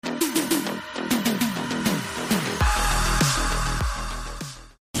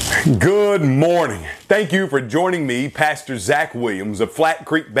Good morning. Thank you for joining me, Pastor Zach Williams of Flat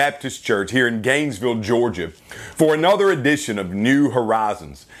Creek Baptist Church here in Gainesville, Georgia, for another edition of New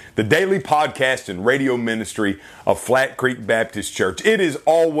Horizons, the daily podcast and radio ministry of Flat Creek Baptist Church. It is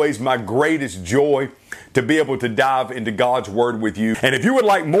always my greatest joy to be able to dive into God's Word with you. And if you would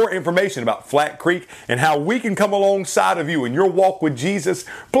like more information about Flat Creek and how we can come alongside of you in your walk with Jesus,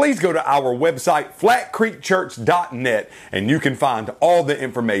 please go to our website, flatcreekchurch.net, and you can find all the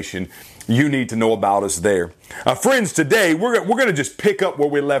information you need to know about us there. Friends, today we're going to just pick up where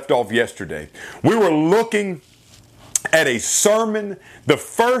we left off yesterday. We were looking at a sermon, the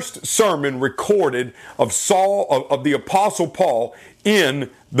first sermon recorded of the Apostle Paul in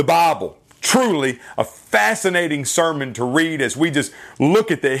the Bible. Truly a fascinating sermon to read as we just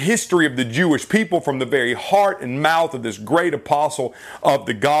look at the history of the Jewish people from the very heart and mouth of this great apostle of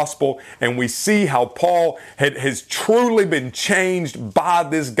the gospel. And we see how Paul has truly been changed by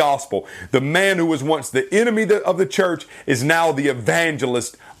this gospel. The man who was once the enemy of the church is now the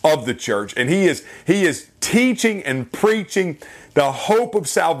evangelist of the church. And he is teaching and preaching the hope of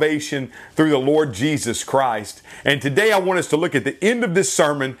salvation through the Lord Jesus Christ. And today I want us to look at the end of this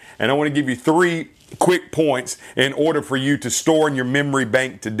sermon, and I want to give you 3 quick points in order for you to store in your memory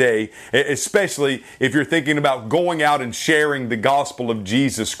bank today, especially if you're thinking about going out and sharing the gospel of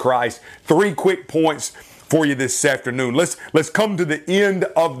Jesus Christ. 3 quick points for you this afternoon. Let's come to the end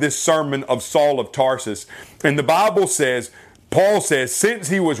of this sermon of Saul of Tarsus. And the Bible says, Paul says, since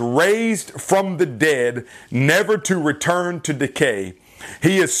he was raised from the dead, never to return to decay,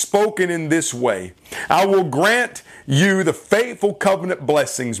 he has spoken in this way: I will grant you the faithful covenant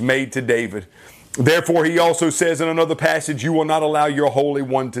blessings made to David. Therefore, he also says in another passage, you will not allow your Holy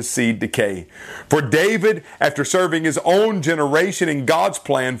One to see decay. For David, after serving his own generation in God's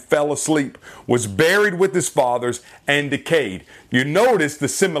plan, fell asleep, was buried with his fathers, and decayed. You notice the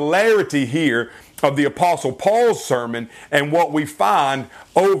similarity here of the Apostle Paul's sermon and what we find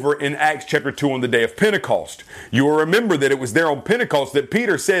over in Acts chapter 2 on the day of Pentecost. You will remember that it was there on Pentecost that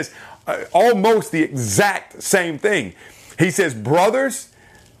Peter says almost the exact same thing. He says, brothers,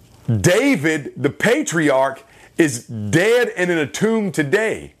 David, the patriarch, is dead and in a tomb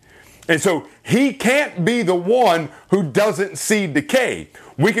today. And so he can't be the one who doesn't see decay.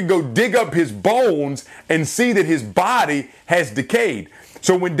 We could go dig up his bones and see that his body has decayed.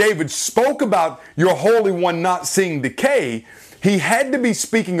 So when David spoke about your Holy One not seeing decay, he had to be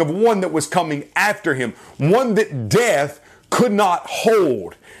speaking of one that was coming after him, one that death could not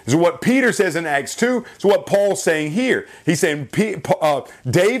hold. This is what Peter says in Acts 2. It's what Paul's saying here. He's saying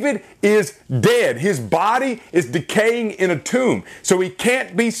David is dead. His body is decaying in a tomb. So he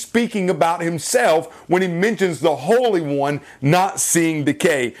can't be speaking about himself when he mentions the Holy One not seeing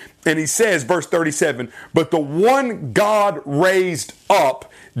decay. And he says, verse 37, but the one God raised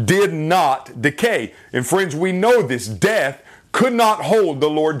up did not decay. And friends, we know this. Death could not hold the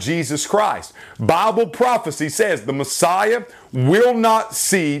Lord Jesus Christ. Bible prophecy says the Messiah will not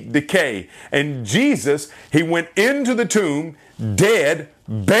see decay. And Jesus, he went into the tomb, dead,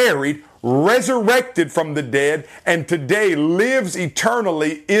 buried, resurrected from the dead, and today lives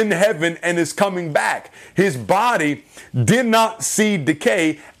eternally in heaven and is coming back. His body did not see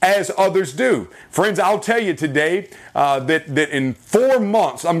decay as others do. Friends, I'll tell you today that in 4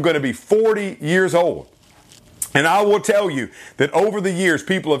 months I'm going to be 40 years old. And I will tell you that over the years,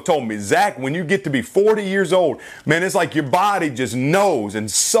 people have told me, Zach, when you get to be 40 years old, man, it's like your body just knows,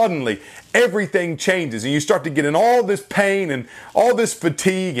 and suddenly everything changes and you start to get in all this pain and all this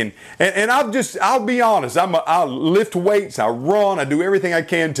fatigue. And I'll be honest, I lift weights, I run, I do everything I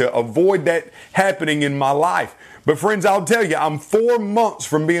can to avoid that happening in my life. But friends, I'll tell you, I'm 4 months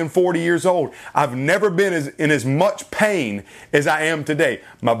from being 40 years old. I've never been in as much pain as I am today.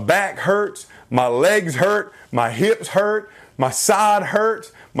 My back hurts, my legs hurt, my hips hurt, my side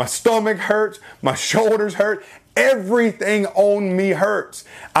hurts, my stomach hurts, my shoulders hurt. Everything on me hurts.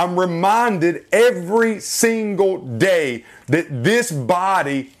 I'm reminded every single day that this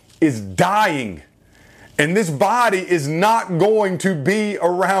body is dying. And this body is not going to be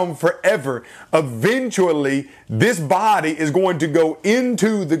around forever. Eventually, this body is going to go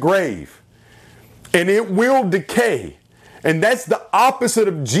into the grave. And it will decay. And that's the opposite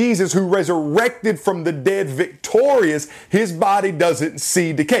of Jesus, who resurrected from the dead victorious. His body doesn't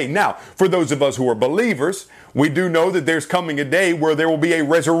see decay. Now, for those of us who are believers, we do know that there's coming a day where there will be a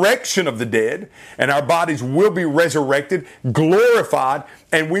resurrection of the dead, and our bodies will be resurrected, glorified,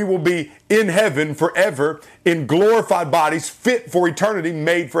 and we will be in heaven forever in glorified bodies fit for eternity,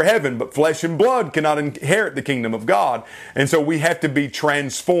 made for heaven. But flesh and blood cannot inherit the kingdom of God. And so we have to be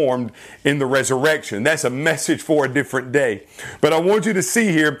transformed in the resurrection. That's a message for a different day. But I want you to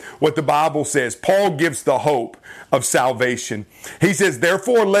see here what the Bible says. Paul gives the hope of salvation. He says,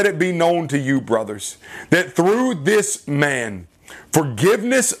 therefore, let it be known to you, brothers, that through this man,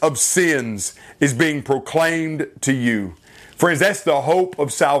 forgiveness of sins is being proclaimed to you. Friends, that's the hope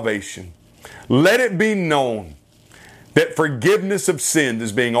of salvation. Let it be known that forgiveness of sins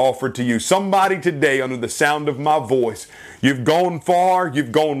is being offered to you. Somebody today, under the sound of my voice, you've gone far,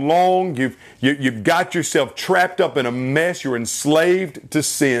 you've gone long, you've got yourself trapped up in a mess, you're enslaved to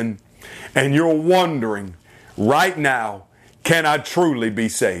sin, and you're wondering right now, can I truly be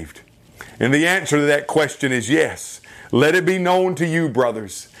saved? And the answer to that question is yes. Let it be known to you,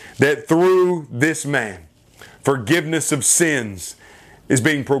 brothers, that through this man, forgiveness of sins is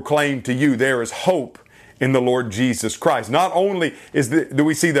being proclaimed to you. There is hope in the Lord Jesus Christ. Not only do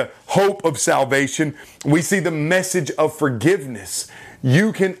we see the hope of salvation, we see the message of forgiveness.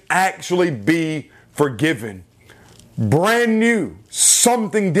 You can actually be forgiven. Brand new,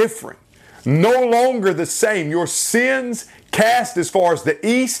 something different. No longer the same. Your sins cast as far as the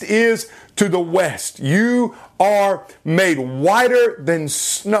east is to the west. You are made whiter than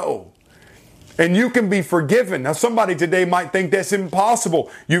snow. And you can be forgiven. Now, somebody today might think that's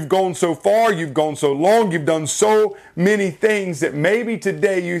impossible. You've gone so far, you've gone so long, you've done so many things that maybe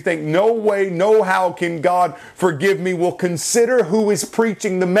today you think, no way, no how can God forgive me. Well, consider who is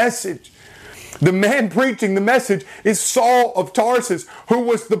preaching the message. The man preaching the message is Saul of Tarsus, who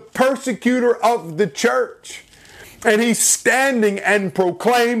was the persecutor of the church. And he's standing and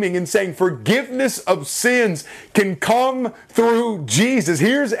proclaiming and saying forgiveness of sins can come through Jesus.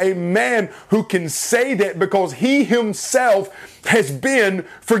 Here's a man who can say that because he himself has been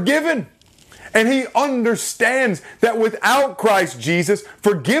forgiven. And he understands that without Christ Jesus,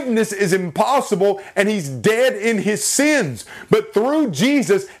 forgiveness is impossible and he's dead in his sins. But through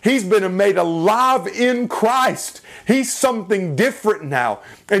Jesus, he's been made alive in Christ. He's something different now.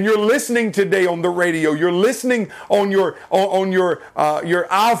 And you're listening today on the radio. You're listening on your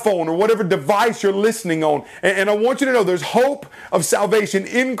iPhone or whatever device you're listening on. And I want you to know there's hope of salvation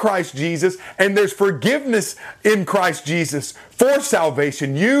in Christ Jesus, and there's forgiveness in Christ Jesus for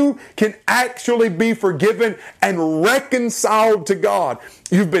salvation. You can actually be forgiven and reconciled to God.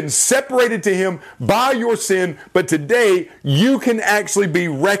 You've been separated to Him by your sin, but today you can actually be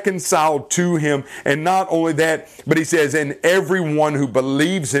reconciled to Him. And not only that, but He says, and everyone who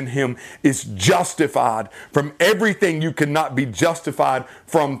believes in Him is justified from everything you cannot be justified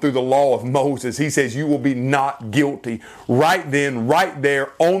from through the law of Moses. He says you will be not guilty. Right then, right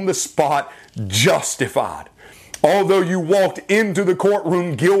there, on the spot, justified. Although you walked into the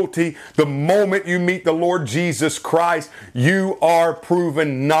courtroom guilty, the moment you meet the Lord Jesus Christ, you are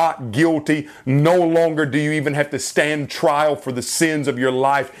proven not guilty. No longer do you even have to stand trial for the sins of your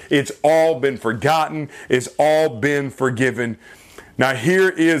life. It's all been forgotten. It's all been forgiven. Now, here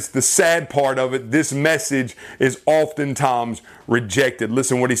is the sad part of it. This message is oftentimes rejected.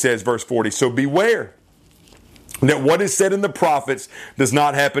 Listen what he says, verse 40. So beware that what is said in the prophets does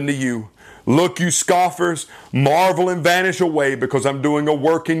not happen to you. Look, you scoffers, marvel and vanish away, because I'm doing a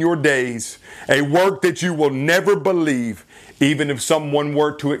work in your days, a work that you will never believe, even if someone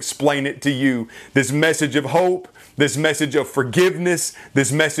were to explain it to you. This message of hope, this message of forgiveness,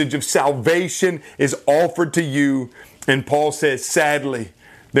 this message of salvation is offered to you. And Paul says, sadly,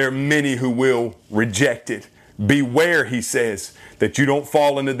 there are many who will reject it. Beware, he says, that you don't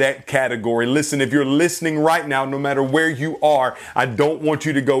fall into that category. Listen, if you're listening right now, no matter where you are, I don't want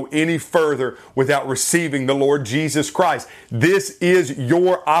you to go any further without receiving the Lord Jesus Christ. This is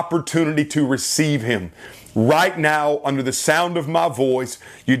your opportunity to receive Him. Right now, under the sound of my voice,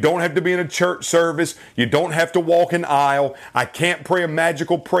 you don't have to be in a church service. You don't have to walk an aisle. I can't pray a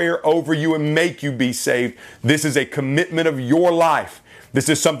magical prayer over you and make you be saved. This is a commitment of your life. This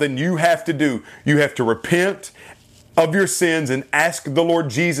is something you have to do. You have to repent of your sins and ask the Lord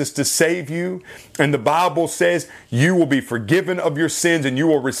Jesus to save you. And the Bible says you will be forgiven of your sins and you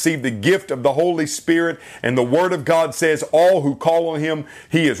will receive the gift of the Holy Spirit. And the Word of God says all who call on Him,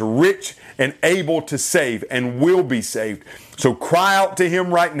 He is rich and able to save and will be saved. So cry out to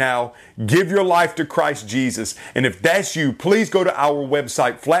Him right now. Give your life to Christ Jesus. And if that's you, please go to our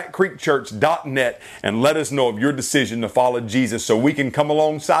website, flatcreekchurch.net, and let us know of your decision to follow Jesus so we can come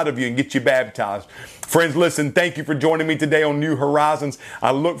alongside of you and get you baptized. Friends, listen, thank you for joining me today on New Horizons.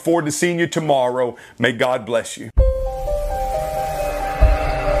 I look forward to seeing you tomorrow. May God bless you.